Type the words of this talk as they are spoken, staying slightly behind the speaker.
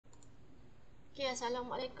Okay,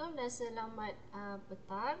 Assalamualaikum dan selamat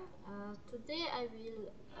petang. Today I will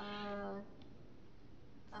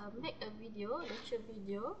make a lecture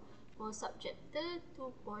video for subchapter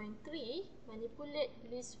 2.3, manipulate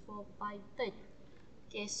list for Python.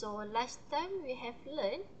 Okay, so last time we have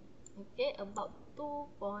learned about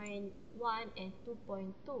 2.1 and 2.2,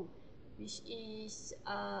 which is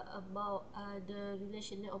about the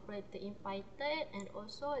relational operator in Python and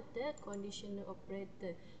also the conditional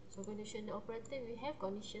operator. So conditional operator, we have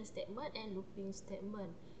condition statement and looping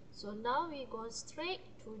statement. So now we go straight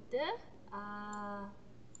to the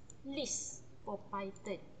list for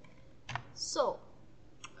Python. So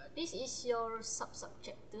this is your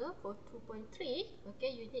subchapter for 2.3.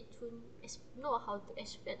 Okay, you need to know how to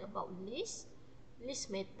explain about list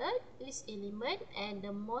method, list element, and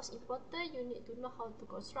the most important, you need to know how to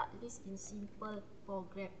construct list in simple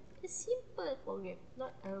program. A simple program,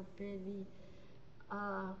 not a very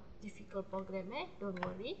difficult program, don't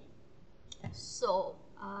worry. So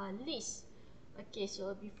list. Okay,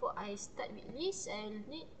 so before I start with list, I'll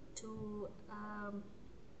need to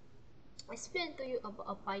explain to you about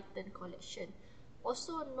a Python collection,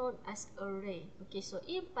 also known as array. Okay, so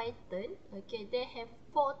in Python, okay, they have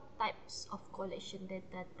 4 types of collection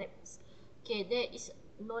data types. Okay, there is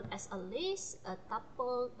known as a list, a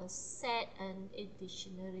tuple, a set, and a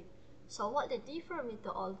dictionary. So what the difference with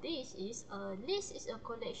all this is, a list is a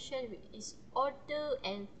collection which is order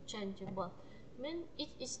and changeable. Mean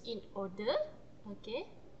it is in order, okay,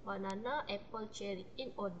 banana, apple, cherry,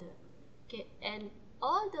 in order. Okay, and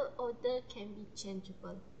all the order can be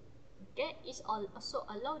changeable. Okay, it's also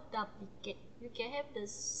allow duplicate. You can have the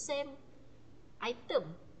same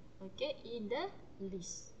item, okay, in the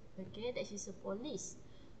list. Okay, that is for list.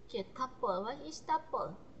 Okay, tuple. What is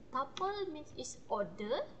tuple? Tuple means it's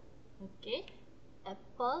order. Okay,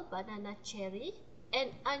 apple, banana, cherry, and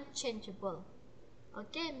unchangeable.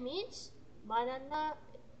 Okay, means banana,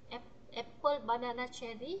 apple, banana,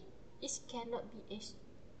 cherry is cannot be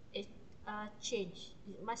change.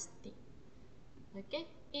 It must stick. Okay,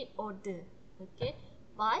 in order. Okay,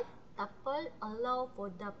 but tuple allow for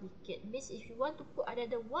duplicate. Means if you want to put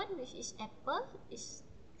another one which is apple, it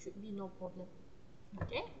should be no problem.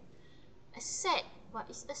 Okay, a set. What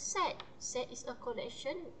is a set? Set is a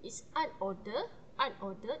collection. It's unordered.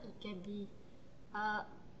 Unordered, it can be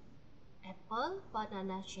apple,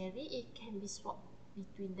 banana, cherry. It can be swapped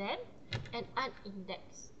between them, and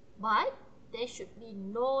unindexed. But there should be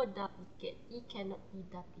no duplicate. It cannot be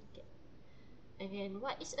duplicate. Again,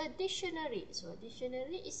 what is a dictionary? So a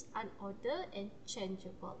dictionary is unordered and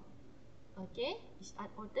changeable. Okay, it's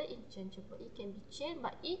unordered and changeable. It can be changed,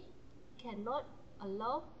 but it cannot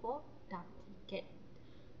allow for duplicate.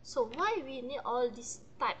 So why we need all this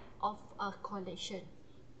type of collection?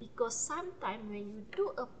 Because sometimes when you do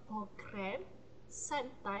a program,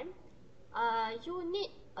 sometimes you need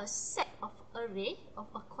a set of array of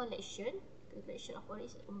a collection. Collection of array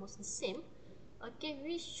is almost the same. Okay,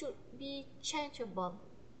 which should be changeable,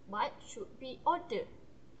 but should be ordered.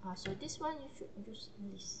 So this one you should use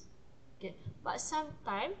list. Okay, but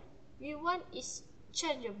sometimes we want is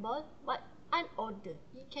changeable but unordered.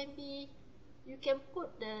 It can be, you can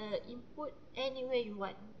put the input anywhere you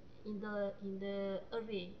want in the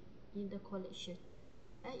array, in the collection.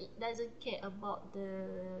 It doesn't care about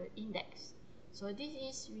the index. So this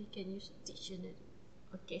is, we can use dictionary.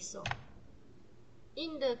 Okay, so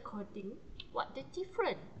in the coding, what the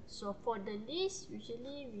difference? So for the list,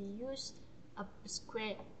 usually we use a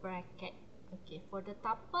square bracket. Okay, for the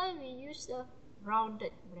tuple, we use a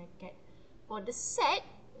rounded bracket. For the set,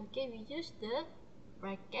 okay, we use the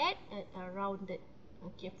bracket and a rounded.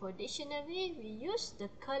 Okay, for dictionary, we use the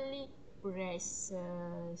curly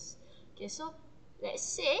braces. Okay, so let's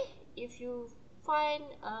say if you find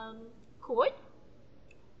code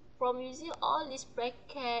from using all these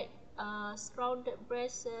bracket, rounded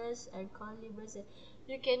braces and curly braces,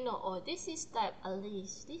 you can know, oh, this is type a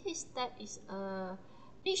list, this is type is a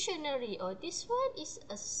dictionary, or this one is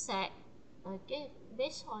a set. Okay,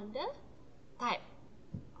 based on the type,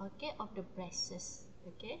 okay, of the braces.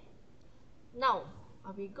 Okay, now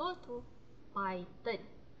we go to Python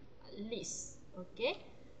list. Okay,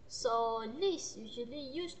 so list usually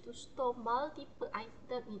used to store multiple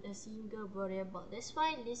items in a single variable. That's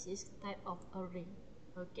why list is type of array.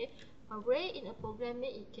 Okay, array in a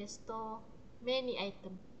programming, it can store many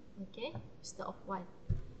items, okay, instead of one.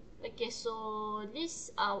 Okay, so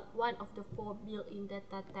lists are one of the 4 built-in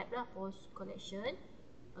data type for collection.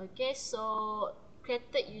 Okay, so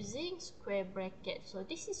created using square bracket. So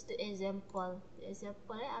this is the example. The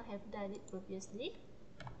example, I have done it previously.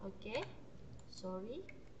 Okay, sorry.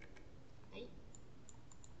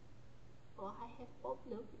 Oh, I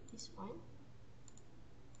problem with this one.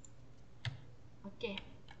 Okay,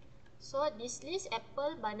 so this list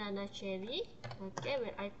apple, banana, cherry. Okay,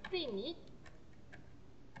 when I print it,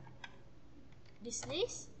 this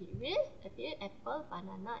list, it will appear apple,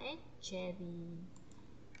 banana and cherry.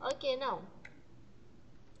 Okay, now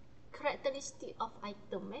characteristic of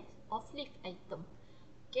item, of list item.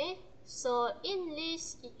 Okay, so in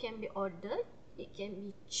list it can be ordered, it can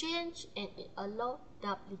be changed, and it allow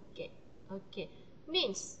duplicate. Okay,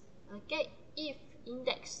 means, okay, if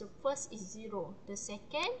index the first is 0, the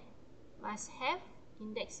second must have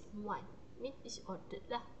index 1, means it's ordered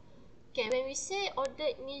lah. Okay, when we say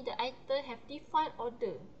ordered, means the item have defined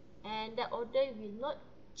order and the order will not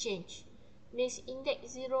change, means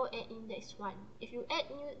index 0 and index 1. If you add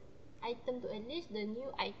new item to a list, the new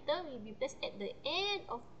item will be placed at the end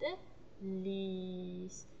of the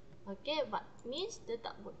list. Okay, but means dia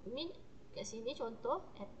tak mean kat sini contoh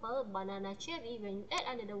apple, banana, cherry, when you add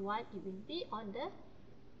another one, it will be on the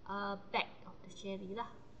back of the cherry lah.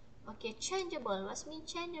 Okay, changeable. What mean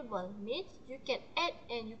changeable? Means you can add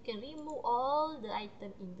and you can remove all the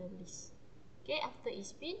item in the list. Okay, after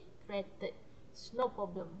it's been created, it's no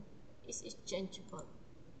problem. It is changeable.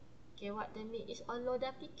 Okay, what that mean is allow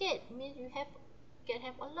duplicate. Means you can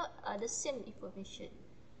have a lot the same information.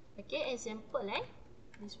 Okay, example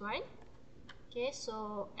this one. Okay,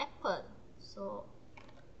 so apple. So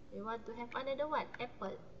we want to have another one,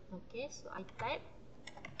 apple. Okay, so I type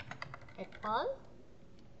apple.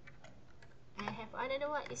 I have another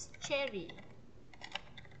one is cherry.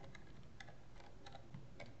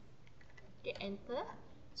 Okay, enter.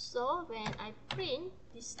 So when I print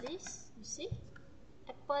this list, you see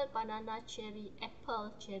apple, banana, cherry,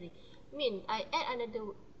 apple, cherry. Mean I add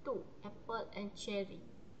another 2, apple and cherry.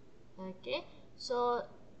 Okay, so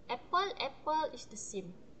apple, apple is the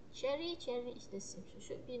same. Cherry, cherry is the same. So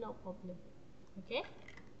should be no problem. Okay.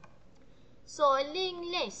 So linked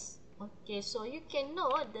list. Okay, so you can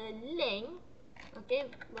know the length. Okay,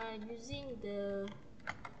 by using the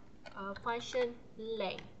function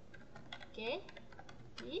length. Okay,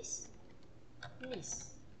 this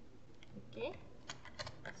list. Okay,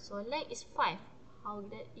 so length is 5. How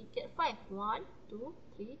did it get 5? 1, 2,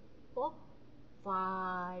 3, 4,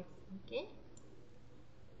 5. Okay,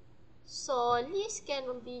 so list can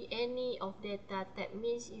be any of data type.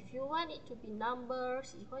 Means if you want it to be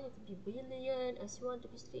numbers, if you want it to be billion, as you want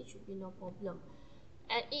to be string, should be no problem.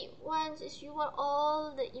 And it once if you want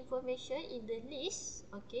all the information in the list,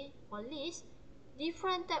 okay, for list,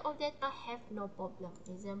 different type of data have no problem.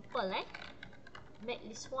 Example, make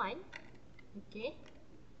list 1. Okay,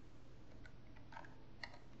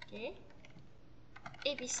 okay,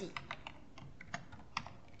 ABC.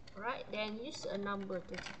 Right, then use a number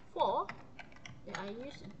 34. Then I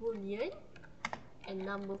use boolean and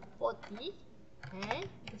number 40 and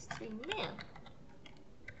the string mail.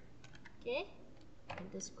 Okay, and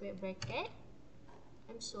the square bracket.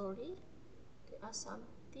 I'm sorry, there are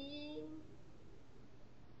something.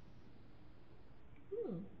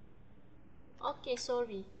 Okay,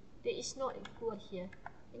 sorry, there is no equal here.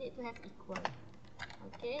 We need to have equal.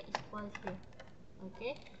 Okay, equal here.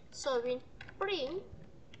 Okay, so when print,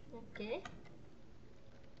 okay,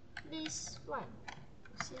 list 1.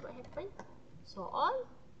 See what happened? So all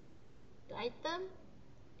the item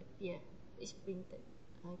appear, is printed.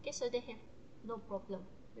 Okay, so they have no problem.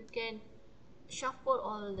 You can shuffle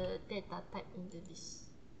all the data type into this.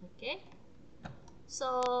 Okay,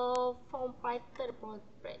 so from Python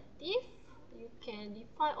perspective, you can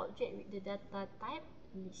define object with the data type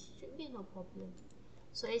list. Should be no problem.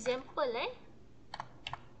 So example,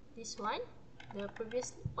 this one, the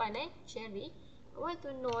previous one, cherry. I want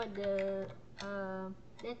to know the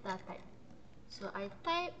data type. So I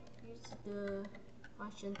type, use the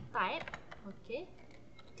function type. Okay,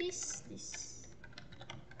 this list.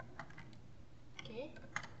 Okay,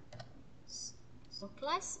 so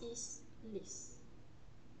class is list.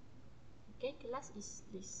 Okay, class is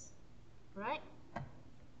list. Right?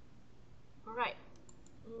 Alright.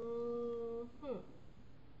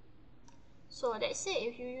 So let's say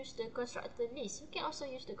if you use the constructor list, you can also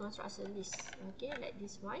use the constructor list. Okay, like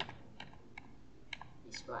this one.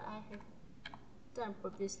 This is what I have done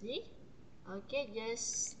previously. Okay,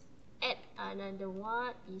 just add another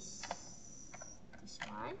one is this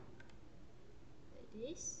one, like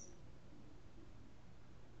this.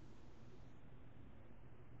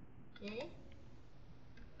 Okay,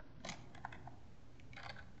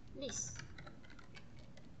 list.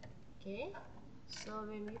 Okay, so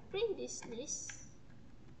when we print this list,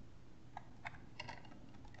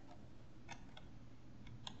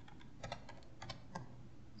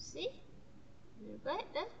 see, we got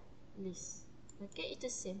the list. Okay, it's the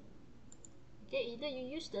same. Okay, either you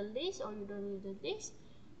use the list or you don't use the list.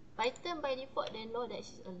 Python by default they know that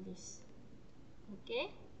it's a list.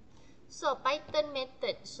 Okay, so Python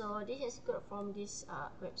method. So this is got from this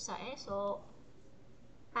website. So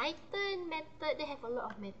Python method, they have a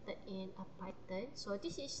lot of method in Python. So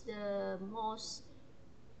this is the most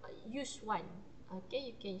used one. Okay,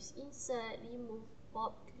 you can use insert, remove,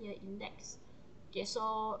 pop, clear, index. Okay,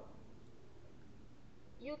 so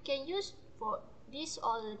you can use for this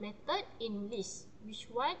all method in list. Which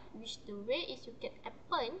one? Which the way is you can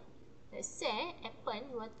append. Let's say append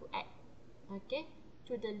you want to add. Okay,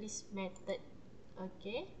 to the list method.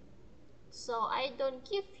 Okay. So I don't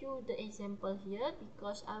give you the example here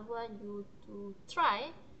because I want you to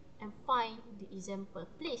try and find the example.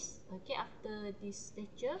 Please, okay, after this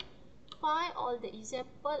lecture, find all the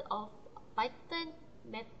example of Python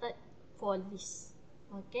method for list.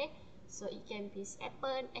 Okay, so it can be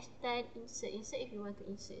append, extend, insert. Insert if you want to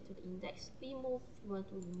insert to the index. Remove if you want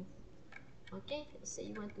to remove. Okay, let's say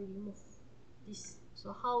you want to remove this.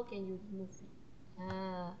 So how can you remove it?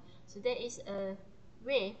 So there is a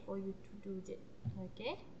way for you to do that.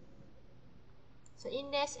 Okay, so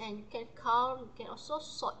index, and you can count. You can also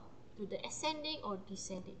sort to the ascending or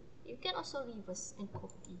descending. You can also reverse and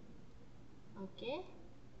copy. Okay,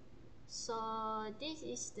 so this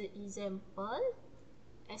is the example.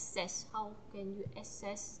 Access, how can you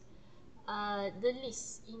access the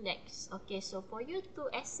list index? Okay, so for you to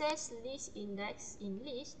access list index in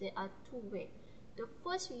list, there are two ways. The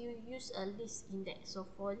first, you use a list index. So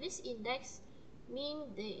for list index, mean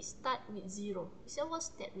they start with 0. It's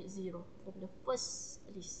always start with 0 from the first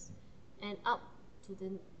list and up to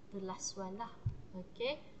the last one lah.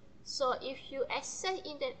 Okay, so if you access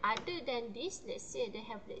index other than this, let's say they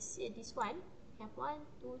have, let's say this one have 1,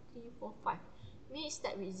 2, 3, 4, 5. We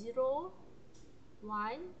start with 0,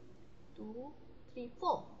 1, 2, 3,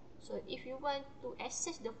 4. So if you want to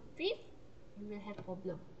access the fifth, you will have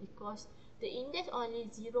problem because the index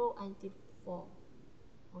only 0 until 4.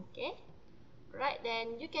 Okay, right,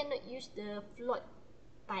 then you cannot use the float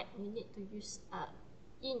type. You need to use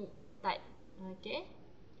int type. Okay,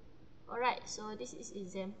 alright, so this is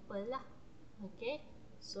example lah. Okay,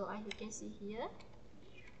 so as you can see here,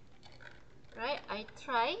 right, I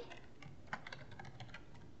try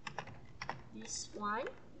this one,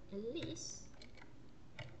 a list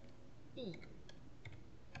P.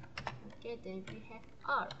 Okay, then we have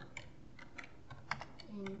R,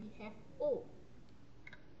 and we have O,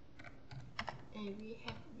 and we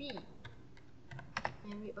have B,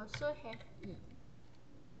 and we also have E.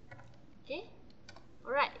 Okay,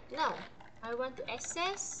 alright, now I want to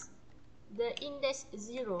access the index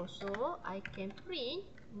 0, so I can print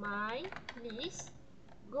my list,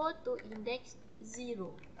 go to index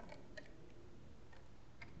 0.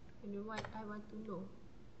 And what I want to know,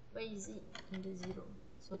 where is it in the 0?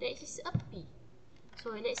 So that is a P.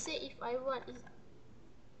 So let's say if I want is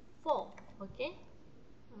 4, okay,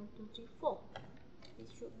 1, 2, 3, 4, it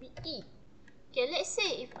should be E. Okay, let's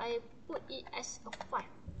say if I put it as a 5,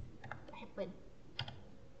 what happened?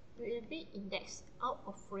 It will be indexed out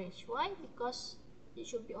of range. Why? Because it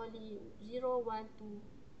should be only 0, 1, 2,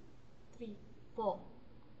 3, 4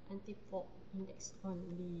 until 4 index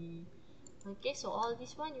only. Okay, so all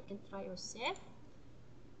this one you can try yourself.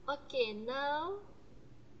 Okay, now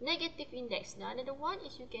negative index. Now another one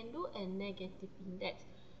is you can do a negative index.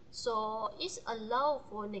 So it's allowed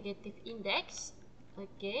for negative index.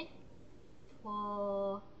 Okay,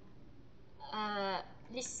 for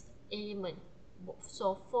list element.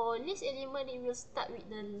 So for list element, it will start with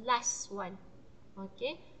the last one.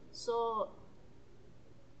 Okay, so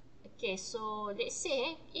let's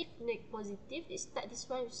say if positive, it start this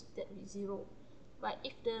one will start with 0. But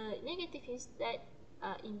if the negative instead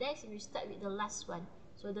index, it will start with the last one.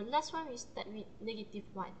 So the last one will start with negative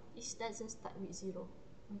 1. It doesn't start with 0.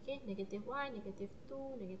 Okay, negative 1, negative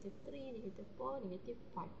 2, negative 3, negative 4, negative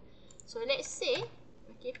 5. So let's say,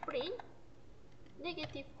 okay, print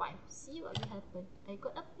negative 5. See what will happen. I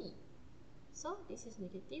got a P. So this is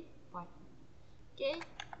negative 5. Okay,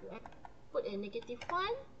 you put a negative 1,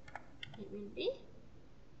 it will be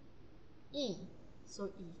E. So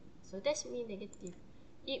E. So that's mean negative.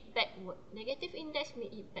 It backward. Negative index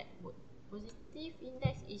mean it backward. Positive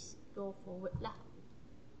index is go forward lah.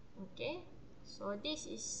 Okay, so this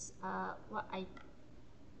is what I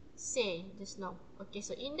say just now. Okay,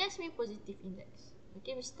 so index mean positive index.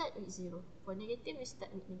 Okay, we start with 0. For negative, we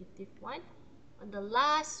start with negative 1 on the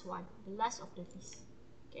last one, the last of the list.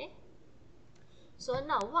 Okay, so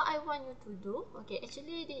now what I want you to do, okay,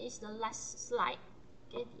 actually this is the last slide.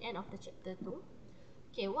 Okay, the end of the chapter 2.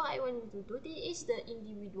 Okay, what I want you to do, this is the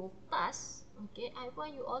individual task. Okay, I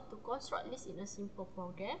want you all to construct list in a simple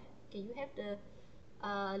program. Okay, you have the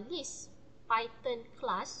list Python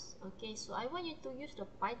class. Okay, so I want you to use the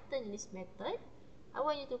Python list method. I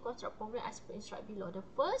want you to construct program as per instruct below. The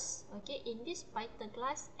first, okay, in this Python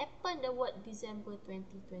class, append the word December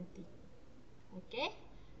 2020. Okay,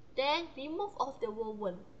 then remove off the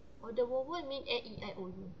vowel. Or the vowel mean A, E, I, O,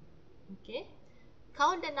 U. Okay,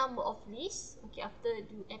 count the number of lists. Okay, after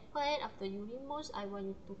you append, after you remove, I want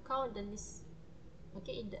you to count the list.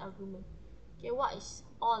 Okay, in the argument. Okay, what is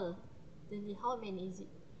all the list? How many is it?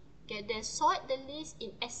 Okay, then sort the list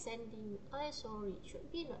in ascending. Sorry, it should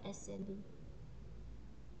be not ascending.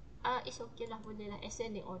 It's okay lah, boleh lah,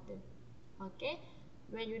 ascending order. Okay,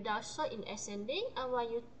 when you dah sort in ascending, I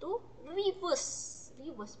want you to reverse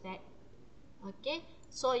back. Okay,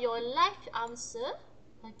 so your live answer,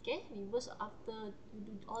 okay, reverse after you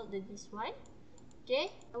do all this one.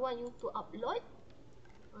 Okay, I want you to upload,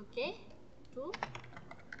 okay, to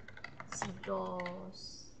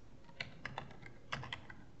CDOS.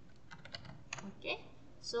 Okay,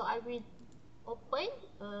 so I will open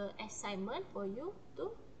assignment for you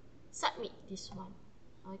to submit this one.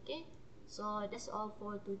 Okay, so that's all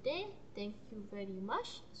for today. Thank you very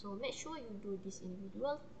much. So make sure you do this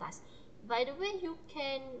individual task. By the way, you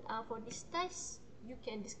can for this task you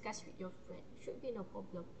can discuss with your friend, should be no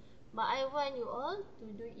problem, but I want you all to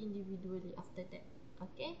do individually after that.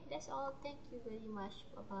 Okay, that's all. Thank you very much.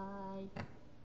 Bye bye.